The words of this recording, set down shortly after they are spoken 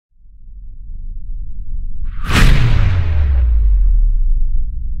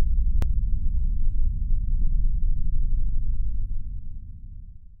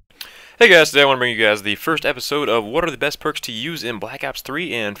Hey guys, today I want to bring you guys the first episode of what are the best perks to use in Black Ops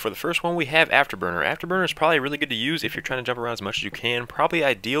 3, and for the first one we have Afterburner. Afterburner is probably really good to use if you're trying to jump around as much as you can, probably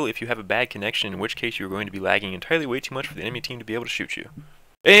ideal if you have a bad connection, in which case you're going to be lagging entirely way too much for the enemy team to be able to shoot you.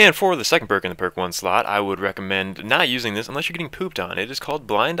 And for the second perk in the perk 1 slot, I would recommend not using this unless you're getting pooped on. It is called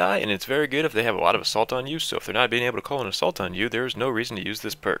Blind Eye, and it's very good if they have a lot of assault on you, so if they're not being able to call an assault on you, there's no reason to use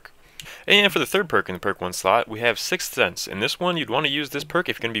this perk. And for the third perk in the perk 1 slot, we have Sixth Sense. In this one, you'd want to use this perk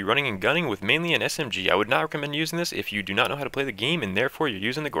if you're going to be running and gunning with mainly an SMG. I would not recommend using this if you do not know how to play the game, and therefore you're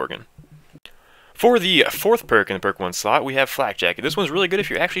using the Gorgon. For the fourth perk in the perk 1 slot, we have Flak Jacket. This one's really good if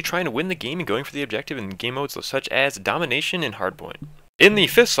you're actually trying to win the game and going for the objective in game modes such as Domination and Hardpoint. In the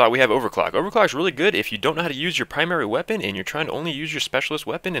fifth slot, we have Overclock. Overclock's really good if you don't know how to use your primary weapon and you're trying to only use your specialist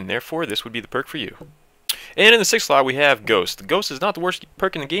weapon, and therefore this would be the perk for you. And in the sixth slot, we have Ghost. Ghost is not the worst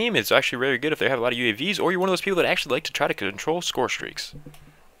perk in the game. It's actually very good if they have a lot of UAVs, or you're one of those people that actually like to try to control score streaks.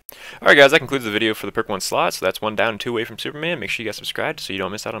 Alright guys, that concludes the video for the perk 1 slot, so that's 1 down and 2 away from Superman. Make sure you guys subscribe so you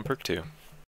don't miss out on perk 2.